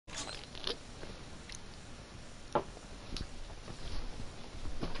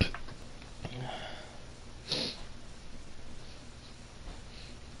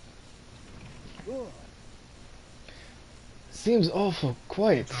Seems awful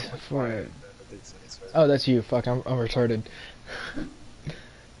quiet It's awfully for quiet a... these days, right? Oh, that's you. Fuck, I'm retarded.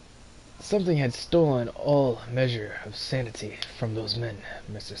 Something had stolen all measure of sanity from those men,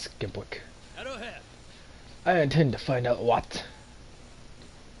 Mr. Skipwick. Arrowhead. I intend to find out what.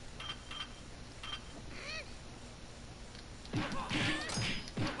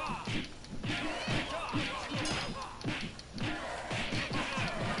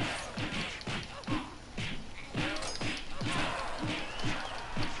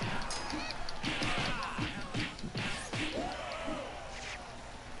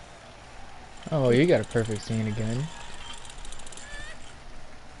 Oh, you got a perfect scene again.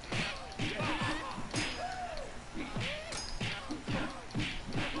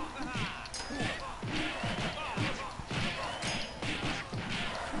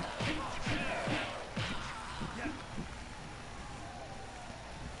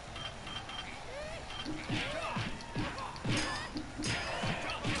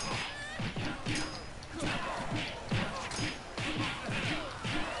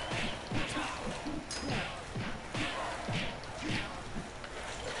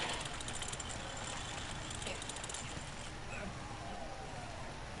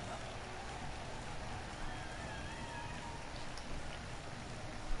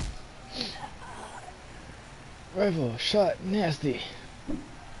 Rifle shot nasty.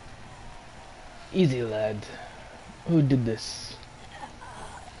 Easy, lad. Who did this?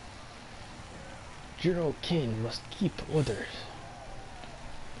 General Kane must keep orders.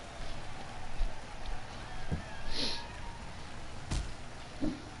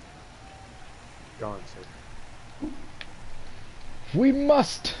 Gone, sir. We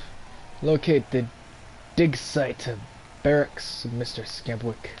must locate the dig site of barracks of Mr.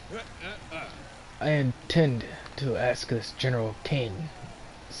 Scampwick. I intend to ask this General Kane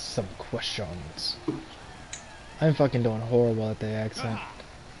some questions. I'm fucking doing horrible at the accent.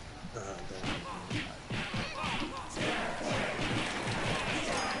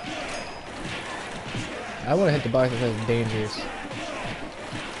 I want to hit the box that says dangerous.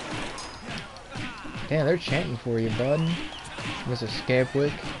 Damn, they're chanting for you, bud. Mr.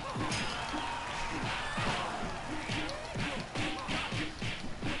 Scampwick.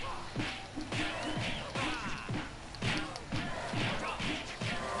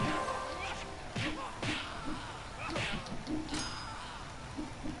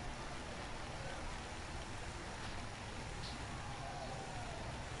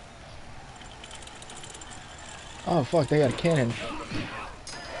 Oh fuck, they got a cannon.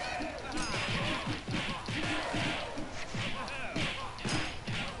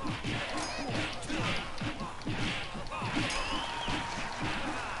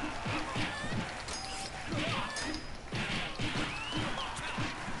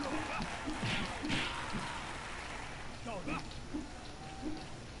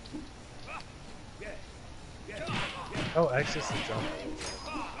 Oh, access to jump.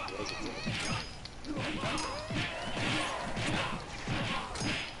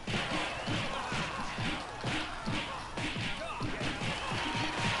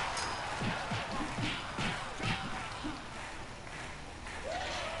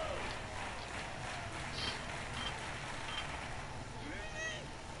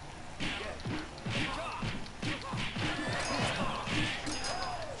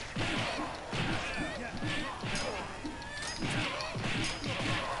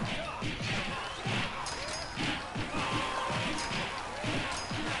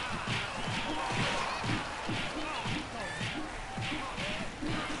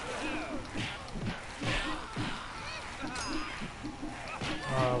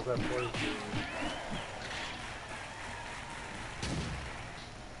 Oh, that boy.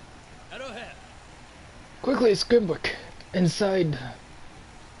 Arrowhead. Quickly, Scampwick. Inside.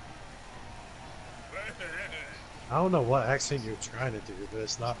 I don't know what accent you're trying to do, but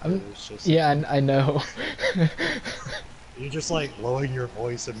it's not good. It's just Yeah, I know. you're just like lowering your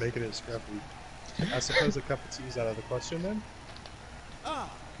voice and making it scruffy. I suppose a cup of tea is out of the question then.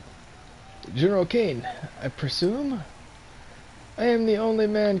 General Kane, I presume? I am the only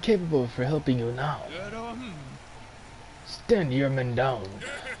man capable for helping you now. Stand your men down.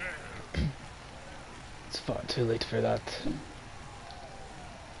 It's far too late for that.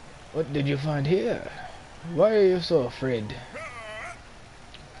 What did you find here? Why are you so afraid?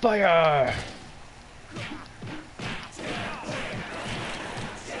 Fire!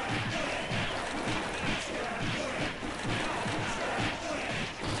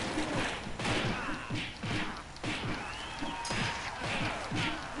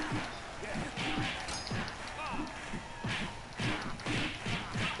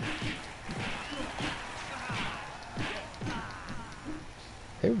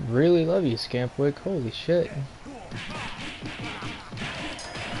 They really love you, Scampwick. Holy shit.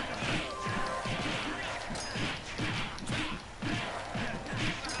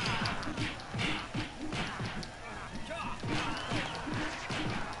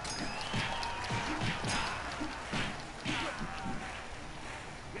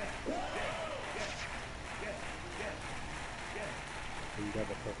 You got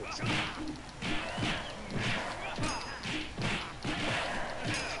the perfect sound.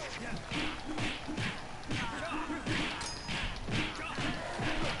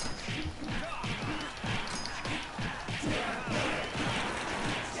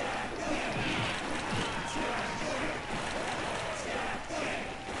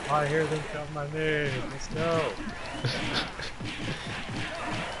 I hear them shout my name. Let's go.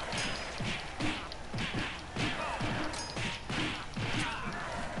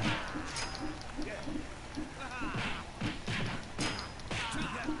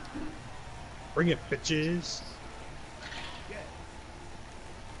 Bring it, bitches.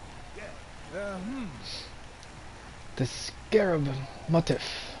 The Scarab Motif.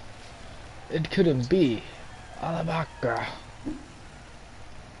 It couldn't be. Alabaka.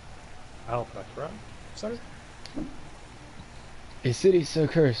 Alpha, sorry? A city so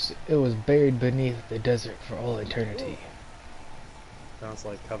cursed, it was buried beneath the desert for all eternity. Sounds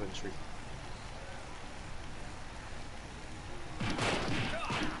like Coventry.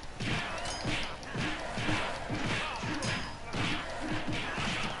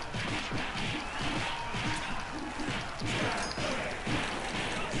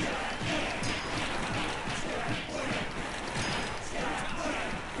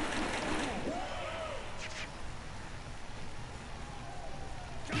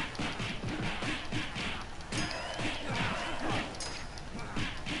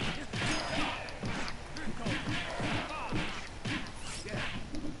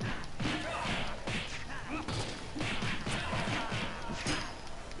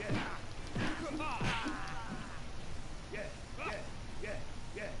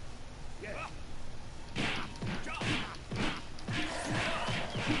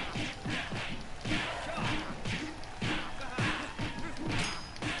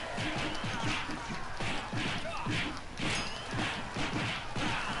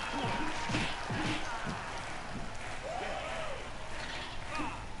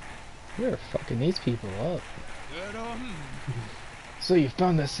 You're fucking these people up. So you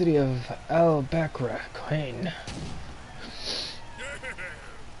found the city of Al-Bakra, Queen.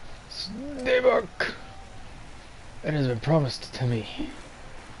 Snebok! It has been promised to me.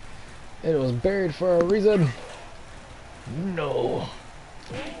 It was buried for a reason. No.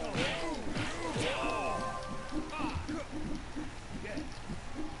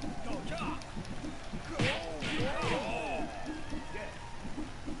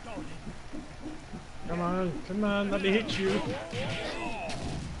 Come on, let me hit you.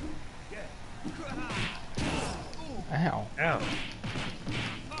 Ow. Ow.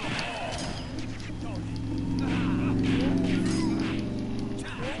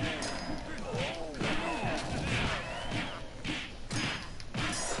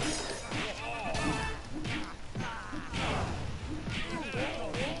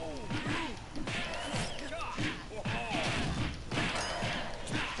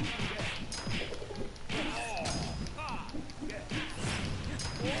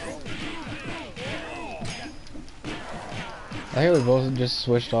 I think we both just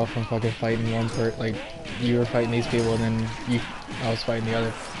switched off from fucking fighting one part. Like, you were fighting these people and then I was fighting the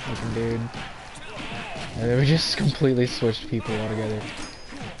other fucking dude. And then we just completely switched people altogether.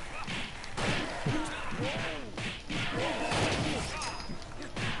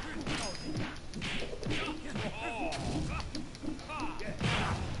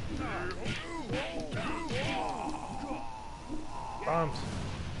 Bombs.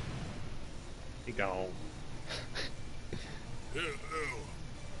 Be gone.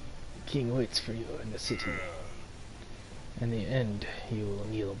 King waits for you in the city. In the end, you will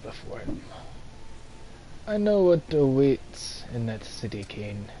kneel before him. I know what awaits in that city,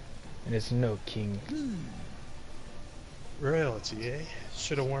 Kane. It is no king. Royalty, eh?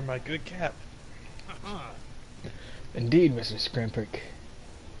 Should have worn my good cap. Indeed, Mr. Scampick.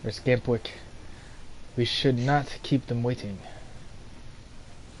 Or Scampwick. We should not keep them waiting.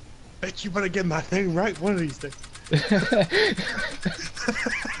 Bet you better get my name right one of these days.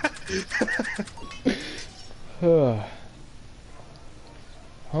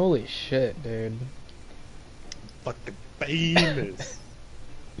 Holy shit, dude. Fucking famous.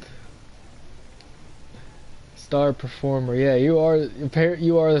 Star performer. Yeah, you are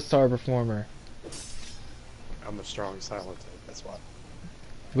the star performer. I'm a strong silent type, that's why.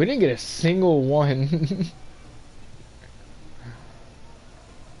 We didn't get a single one.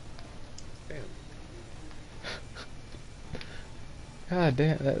 Damn. God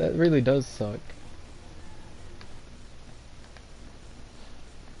damn, that really does suck.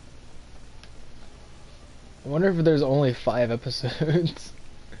 I wonder if there's only 5 episodes.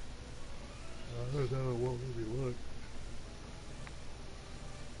 I don't know, it won't let me look.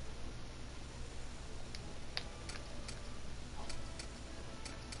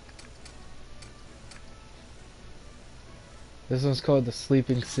 This one's called The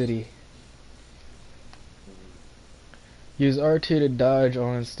Sleeping City. Use R2 to dodge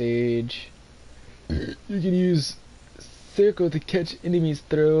on stage. You can use circle to catch enemies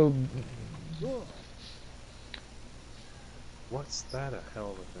throw. What's that a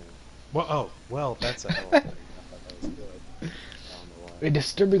hell of a thing? Well, oh, well, that's a hell of a thing. I thought that was good. I don't know why. A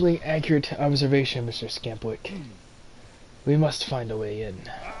disturbingly accurate observation, Mr. Scampwick. We must find a way in.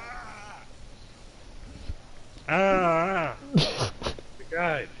 Ah! The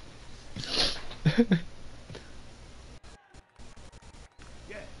guide.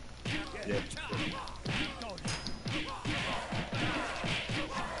 Yeah. Yeah.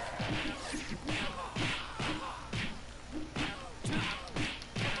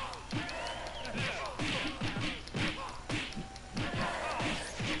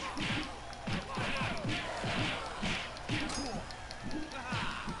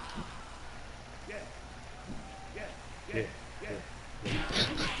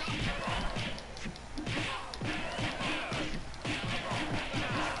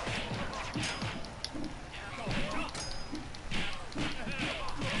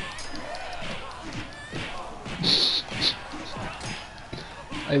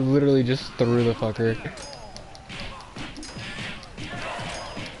 I literally just threw the fucker.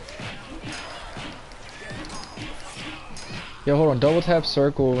 Yo, hold on. Double tap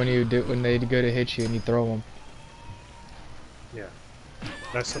circle when they go to hit you and you throw them. Yeah.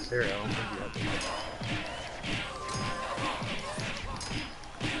 That's up there. I don't think you have to.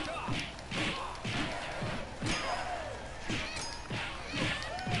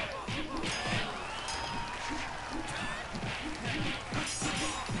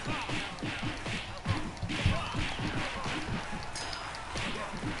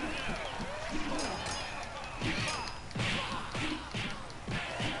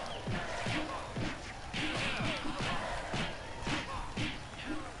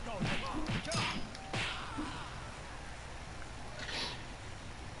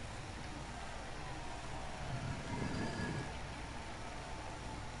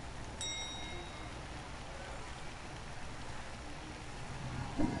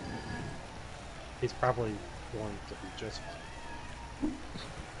 He's probably going to be just fine.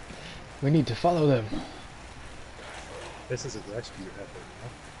 We need to follow them. This is a rescue effort,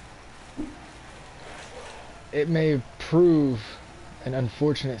 huh? It may prove an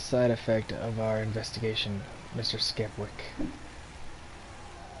unfortunate side effect of our investigation, Mr. Scampwick.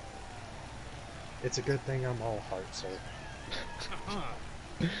 It's a good thing I'm all heart, sir.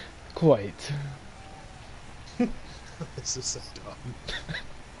 Quite. This is so dumb.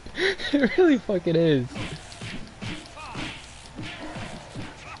 It really fucking is.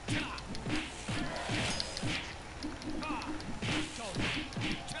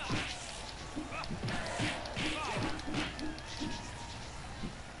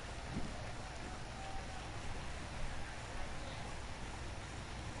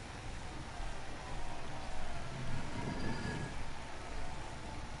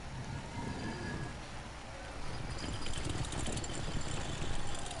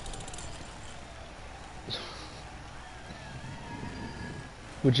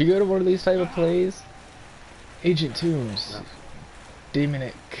 Would you go to one of these type of plays? Agent Tombs. No.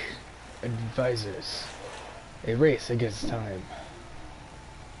 Demonic Advisors. A race against time.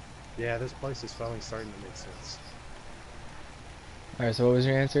 Yeah, this place is finally starting to make sense. Alright, so what was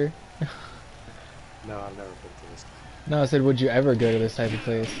your answer? No, I've never been to this. No, I said, would you ever go to this type of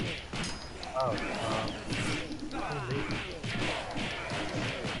place? Oh, maybe.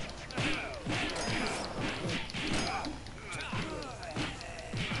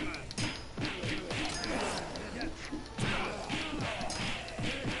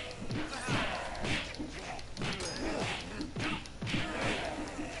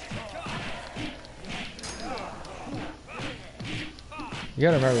 You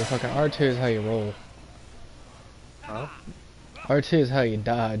gotta remember, fucking R2 is how you roll. Huh? R2 is how you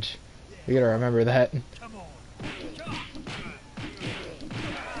dodge. You gotta remember that.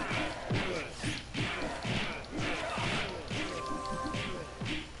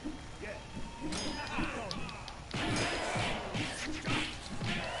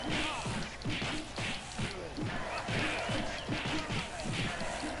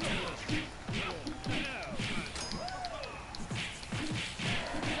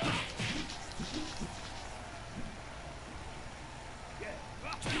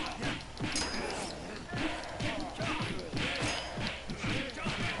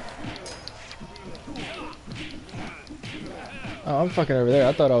 Oh, I'm fucking over there.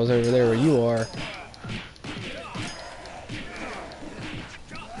 I thought I was over there where you are.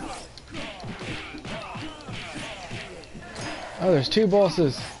 Oh, there's two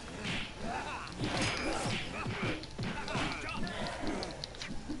bosses.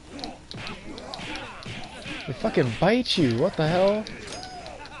 They fucking bite you. What the hell?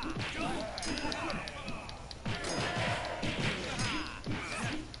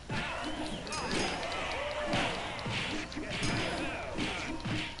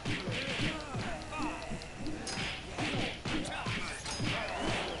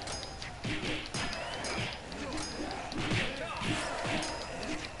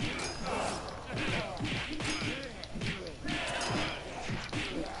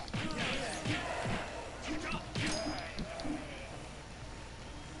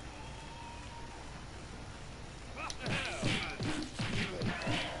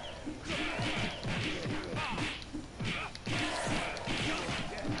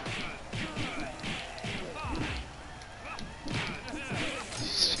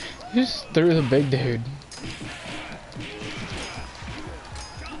 You just threw the big dude.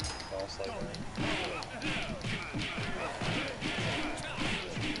 Boss like that.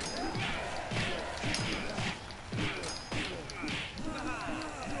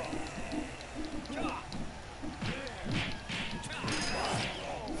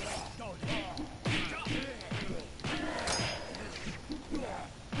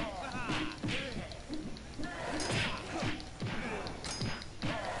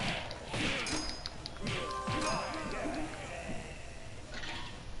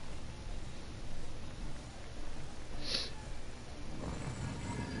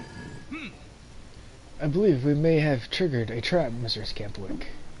 I believe we may have triggered a trap, Mr. Scampwick.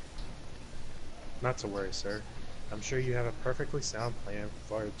 Not to worry, sir. I'm sure you have a perfectly sound plan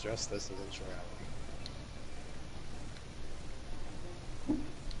for just this eventuality.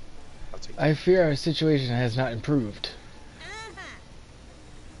 I'll take I fear our situation has not improved.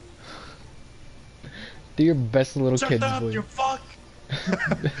 Do your best little Shut kid's up, voice. you fuck!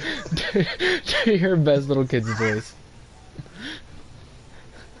 Do your best little kid's voice.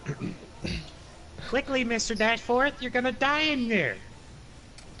 Quickly, Mr. Dashforth, you're gonna die in there!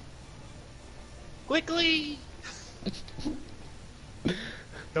 Quickly!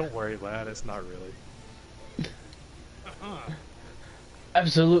 Don't worry, lad, it's not really.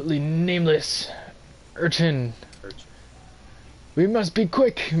 Absolutely nameless urchin. Urgent. We must be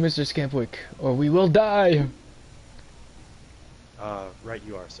quick, Mr. Scampwick, or we will die. Right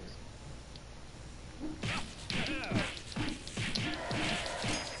you are, sir.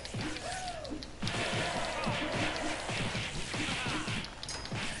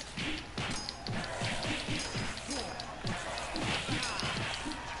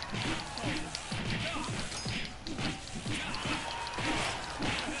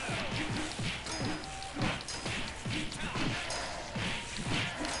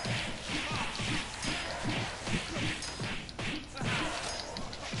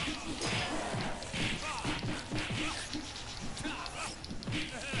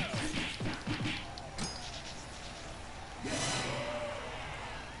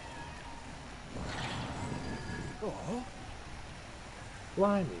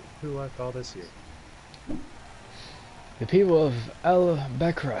 Blimey, who left all this here? The people of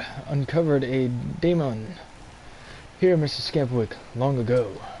Al-Bakra uncovered a daemon here, Mr. Scampwick, long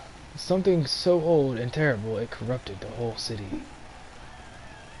ago. Something so old and terrible it corrupted the whole city.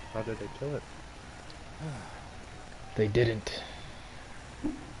 How did they kill it? They didn't. The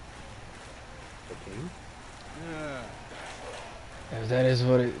king? If that is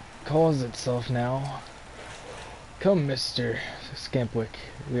what it calls itself now. Come, Mr. Scampwick,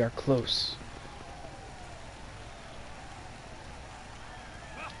 we are close.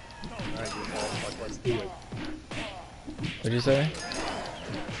 Alright, you bald fuck, let's do it. What'd you say?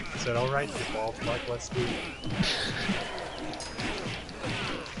 I said, alright, you bald fuck, let's do it.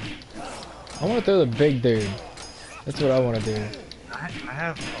 I want to throw the big dude. That's what I want to do. I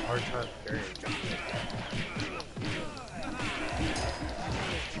have a hard time carrying it.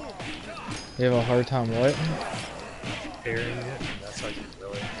 You have a hard time what? Carrying it, and that's how you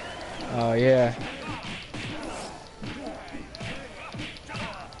throw it. Oh, yeah.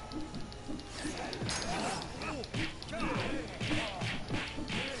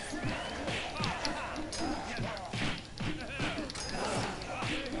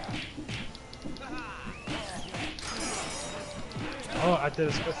 Oh, I did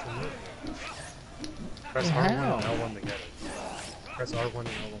a special move. Press R1 and L1 together. Press R1 and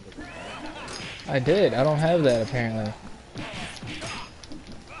L1 together. I did. I don't have that, apparently.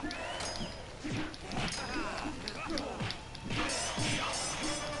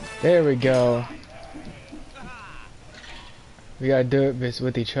 There we go. We gotta do it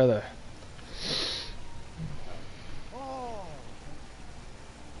with each other.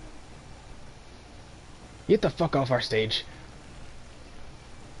 Get the fuck off our stage.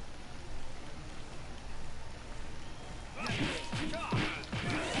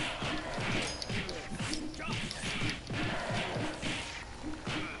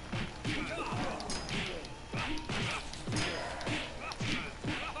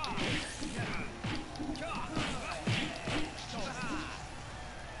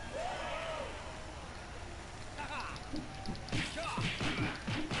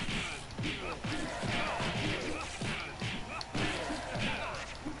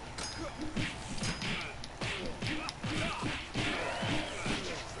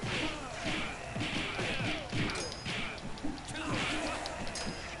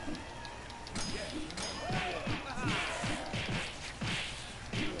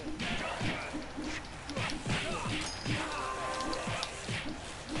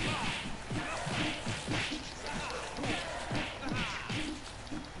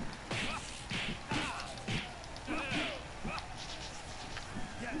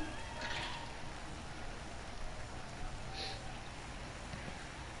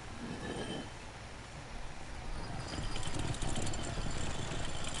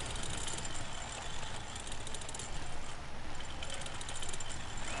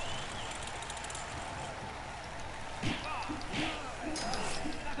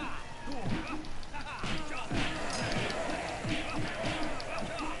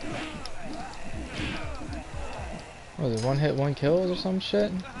 What was it, one hit, one kills or some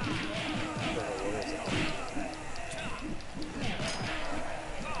shit?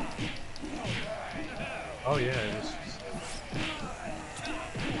 Oh yeah, it was.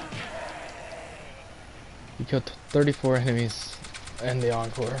 You killed 34 enemies in the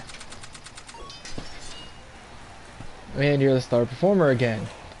encore. And you're the star performer again.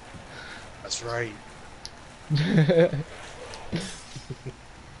 That's right.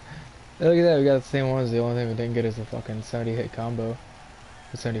 Look at that, we got the same ones. The only thing we didn't get is the fucking 70 hit combo.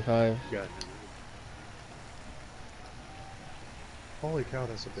 The 75. Got it. Holy cow,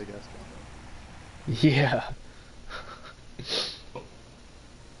 that's a big ass combo. Yeah.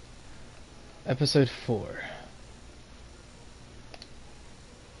 Episode 4.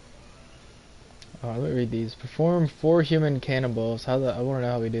 Let me read these. Perform 4 human cannibals. I want to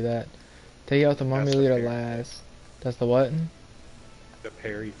know how we do that. Take out the mummy That's the leader parry. last. That's the what? The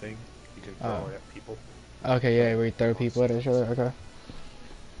parry thing. You can throw it at people. Okay, yeah, we throw people at each other. Okay.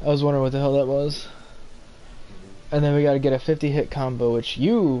 I was wondering what the hell that was. And then we gotta get a 50 hit combo, which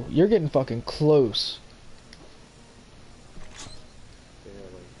you're getting fucking close.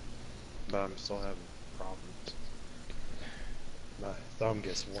 Barely. But I'm still having problems. My thumb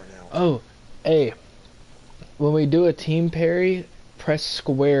gets worn out. Oh, hey. When we do a team parry, press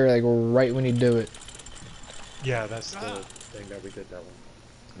square like right when you do it. Yeah, that's the thing that we did that one.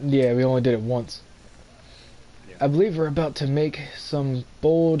 Yeah, we only did it once. Yeah. I believe we're about to make some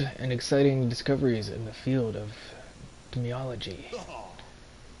bold and exciting discoveries in the field of demiology.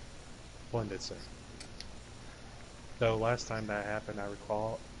 One did say. Though last time that happened, I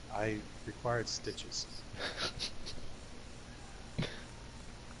recall, I required stitches.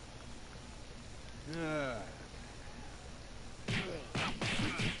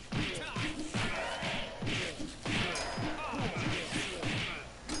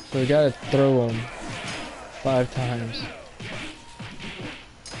 So we gotta throw them 5 times.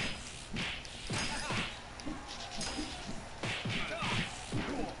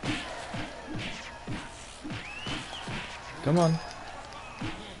 Come on.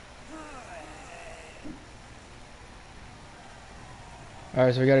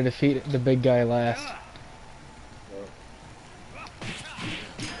 Alright, so we gotta defeat the big guy last.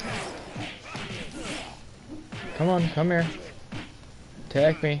 Come on, come here.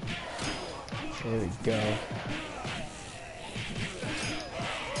 Attack me. There we go.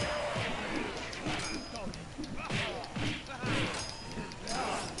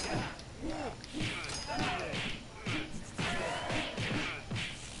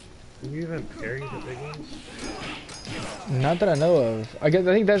 Can you even parry the big ones? Not that I know of. I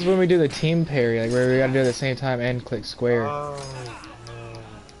think that's when we do the team parry, like where we gotta do it at the same time and click square. Oh,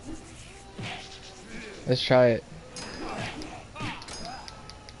 Let's try it.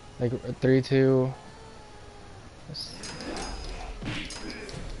 Like 3, 2.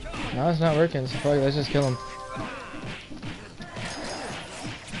 No, it's not working. So fuck it, let's just kill him.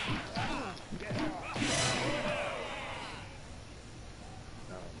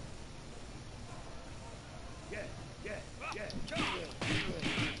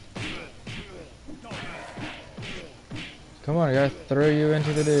 Come on, I gotta throw you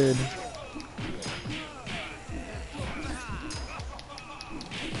into the dude.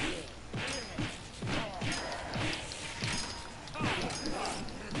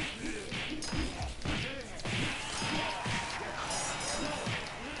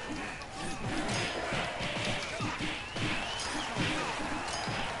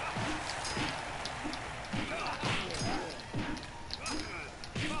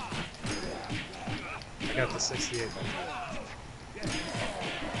 I got the 68.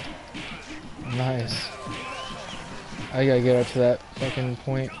 Nice. I gotta get up to that fucking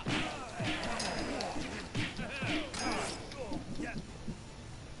point. Get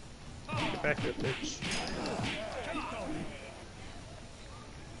back there, bitch.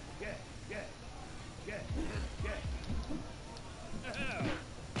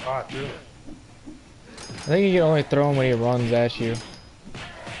 Ah, through it. I think you can only throw him when he runs at you.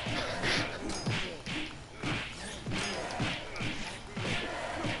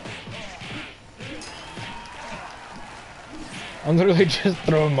 I'm literally just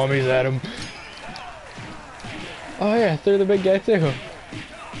throwing mummies at him. Oh yeah, throw the big guy too.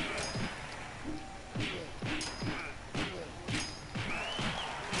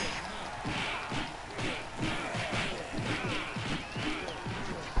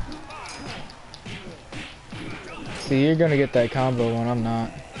 See, you're gonna get that combo when I'm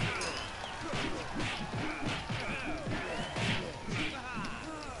not.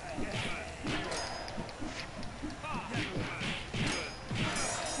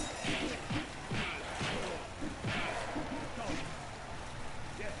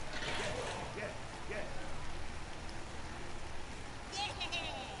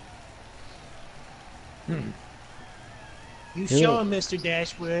 You show him, Mr.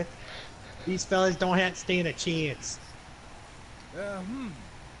 Dashwood. These fellas don't have to stand a chance.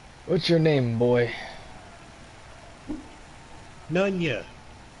 What's your name, boy? Nunya.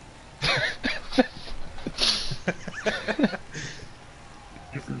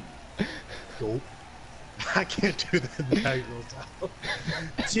 Nope. I can't do that diagonal tile.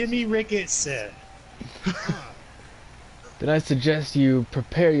 Jimmy Ricketts said. Then I suggest you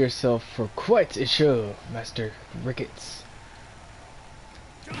prepare yourself for quite a show, Master Ricketts.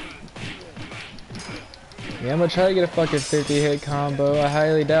 Yeah, I'm gonna try to get a fucking 50-hit combo. I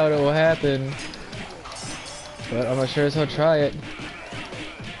highly doubt it will happen. But I'm sure as hell try it.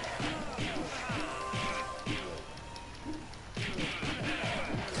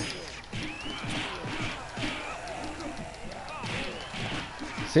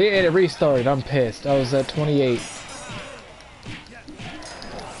 See, it restarted. I'm pissed. I was at 28.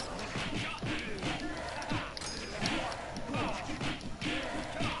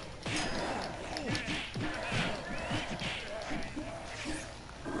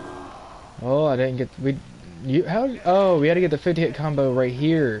 Oh, I didn't get oh, we had to get the 50-hit combo right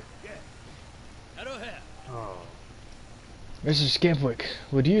here. Oh. Mr. Scampwick,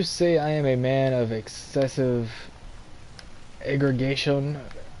 would you say I am a man of excessive aggregation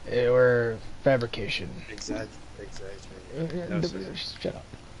or fabrication? Exaggerate. No, No, sir. shut up.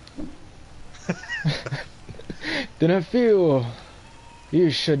 Then I feel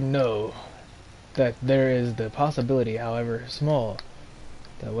you should know that there is the possibility, however small,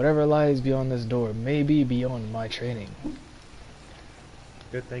 that whatever lies beyond this door may be beyond my training.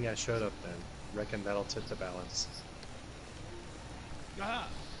 Good thing I showed up then. Reckon that'll tip the balance.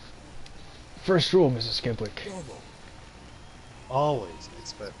 First rule, Mrs. Skipwick. Always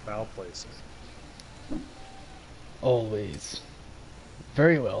expect foul placing. Always.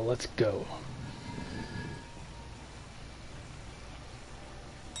 Very well, let's go.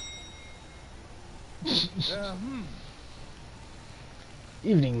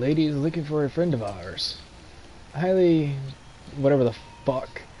 Evening, ladies. Looking for a friend of ours. Highly... whatever the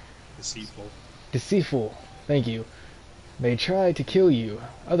fuck. Deceitful. Deceitful. Thank you. May try to kill you.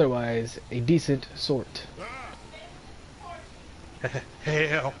 Otherwise, a decent sort.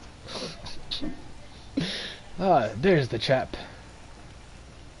 Help! Ah, there's the chap.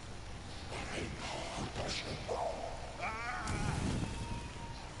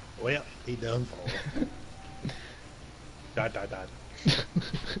 Well, he done for. Dot.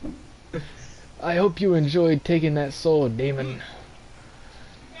 I hope you enjoyed taking that soul, Damon.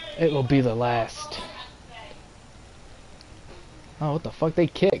 It will be the last. Oh, what the fuck? They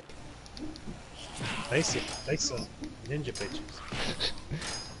kicked. They some ninja bitches.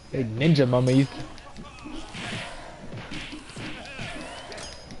 They ninja mummies.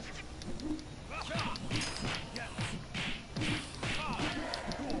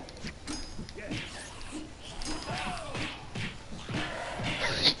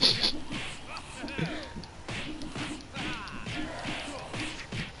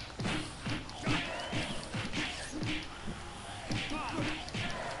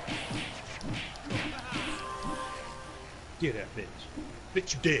 Get that bitch.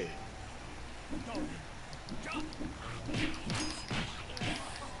 Bitch, you dead.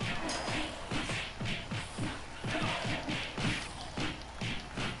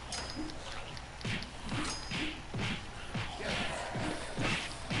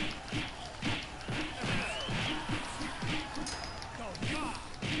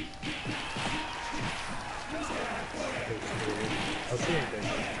 I'll see you, baby.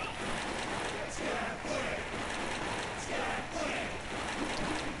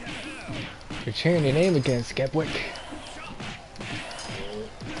 You're cheering your name again, Skepwick.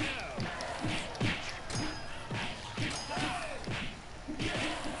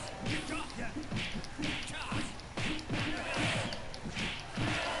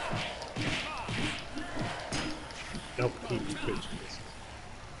 Nope, keep you bitches.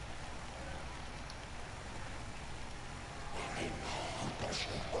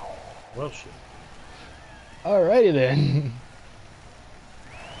 Well, shit. Alrighty then.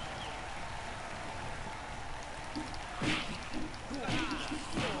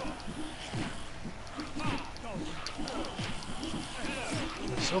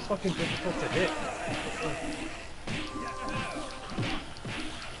 It's so fucking difficult to hit.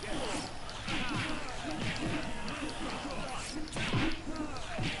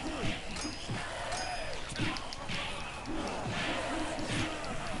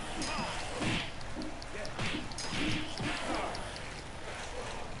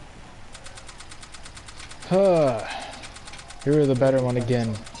 You're the better one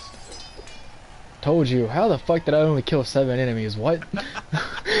again. Told you. How the fuck did I only kill 7 enemies? What?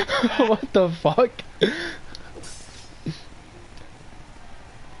 What the fuck?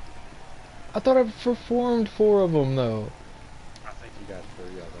 I thought I performed 4 of them though. I think you got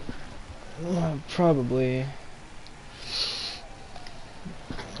 3 of them. Probably.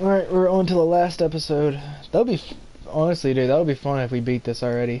 Alright, we're on to the last episode. That'll be, honestly dude, that'll be fun if we beat this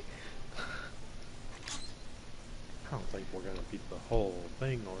already. I don't think we're gonna beat the whole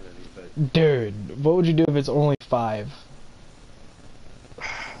thing already, but... Dude, what would you do if it's only 5?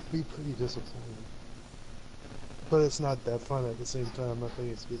 Be pretty disappointed. But it's not that fun at the same time. I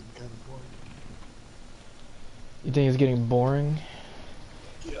think it's getting kind of boring. You think it's getting boring?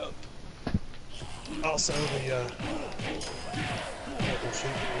 Yep. Also, the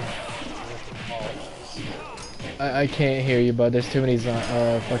I can't hear you, bud. There's too many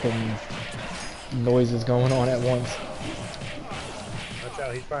fucking noises going on at once. Watch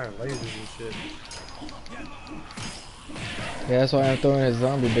out, he's firing lasers and shit. Yeah, that's why I'm throwing his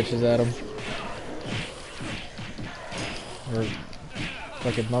zombie bitches at him. Or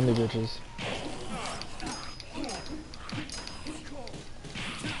fucking mummy bitches.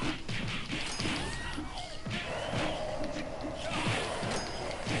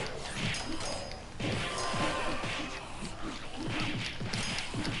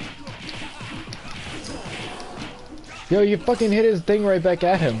 Yo, you fucking hit his thing right back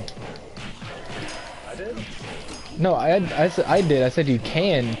at him. I did? No, I did. I said you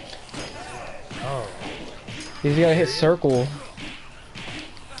can. Oh. He's gotta hit circle.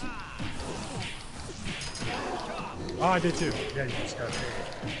 Oh, I did too. Yeah, you just got it.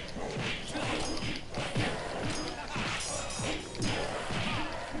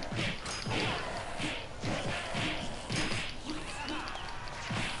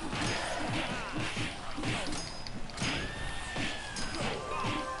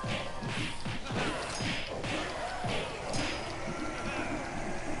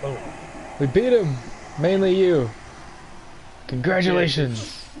 Oh. We beat him. Mainly you.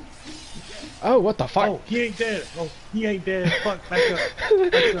 Congratulations. Oh, what the fuck? Oh, he ain't dead. Oh, he ain't dead. Fuck, back up.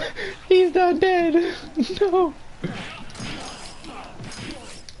 Back up. He's not dead. No.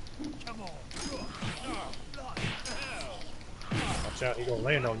 Watch out, he gonna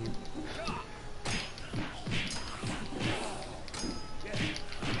land on you.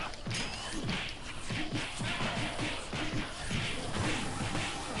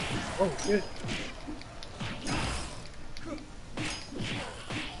 Oh, shit.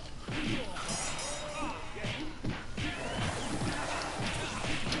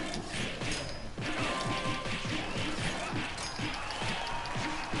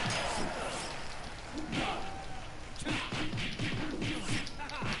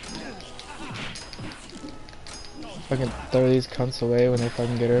 Fucking throw these cunts away when they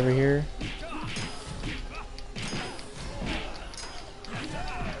fucking get over here.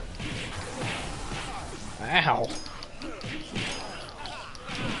 Ow.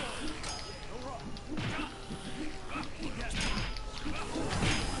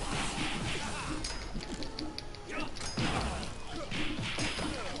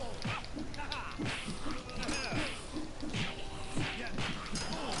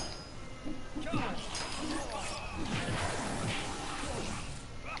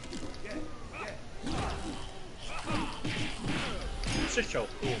 should show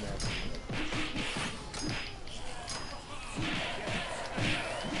PMS.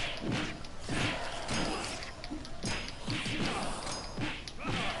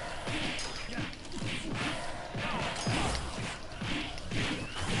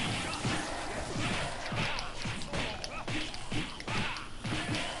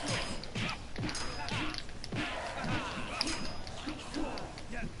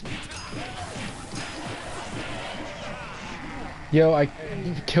 Yo, I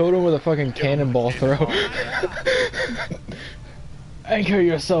killed him with a fucking cannonball throw. Anchor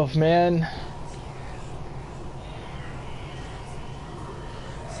yourself, man.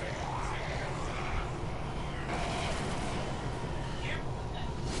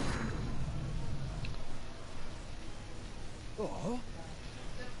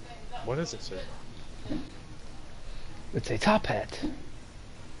 What is it, sir? It's a top hat.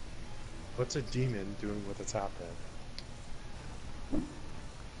 What's a demon doing with a top hat?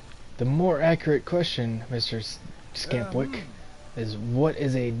 The more accurate question, Mr. Scampwick, is what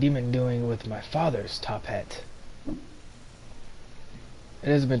is a demon doing with my father's top hat? It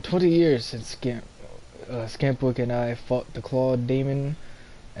has been 20 years since Scampwick and I fought the clawed demon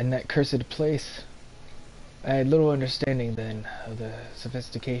in that cursed place. I had little understanding then of the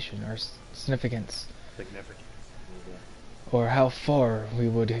sophistication or significance, or how far we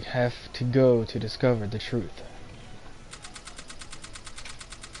would have to go to discover the truth.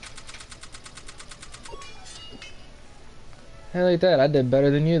 Hey, like that, I did better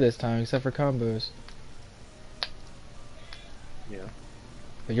than you this time, except for combos. Yeah.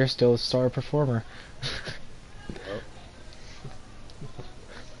 But you're still a star performer.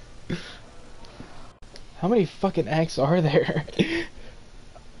 Oh. How many fucking acts are there?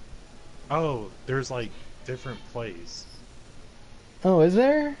 Oh, there's like different plays. Oh, is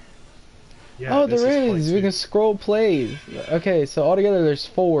there? Yeah, oh, this there play is. We two. can scroll plays. Okay, so altogether there's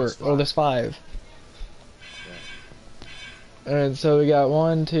 4, There's or there's 5. Yeah. And so we got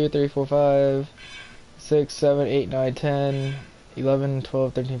 1, 2, 3, 4, 5, 6, 7, 8, 9, 10, 11,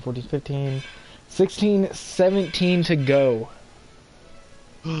 12, 13, 14, 15, 16, 17 to go.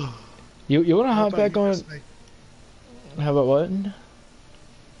 You wanna hop back on? How about what?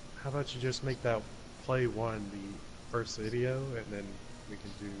 How about you just make that play 1 the first video, and then we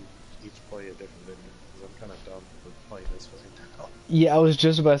can do each play a different video, because I'm kind of dumb for playing this way now. Yeah, I was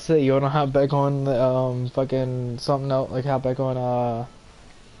just about to say, you wanna hop back on the, fucking something else, like hop back on,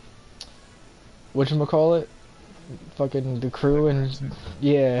 whatchamacallit? Fucking the crew and,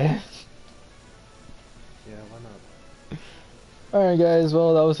 yeah. Yeah, why not? Alright guys,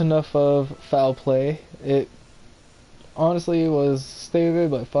 well that was enough of foul play. It honestly was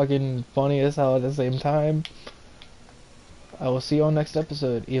stupid, but fucking funny as hell at the same time. I will see you on next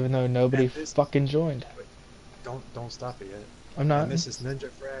episode, even though nobody fucking joined. Don't stop it yet. I'm not. And this is Ninja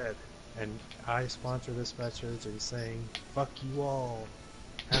Fred, and I sponsor this message and saying, fuck you all.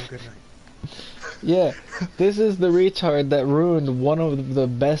 Have a good night. Yeah, this is the retard that ruined one of the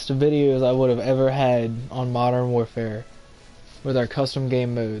best videos I would have ever had on Modern Warfare with our custom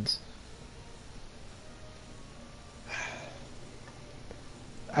game modes.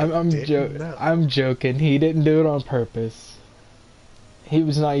 I'm joking. He didn't do it on purpose. He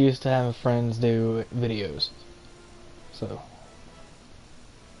was not used to having friends do videos. So,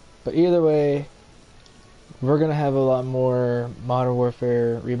 but either way, we're gonna have a lot more Modern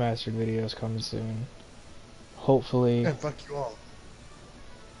Warfare remastered videos coming soon. Hopefully. And fuck you all.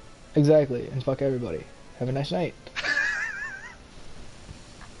 Exactly, and fuck everybody. Have a nice night.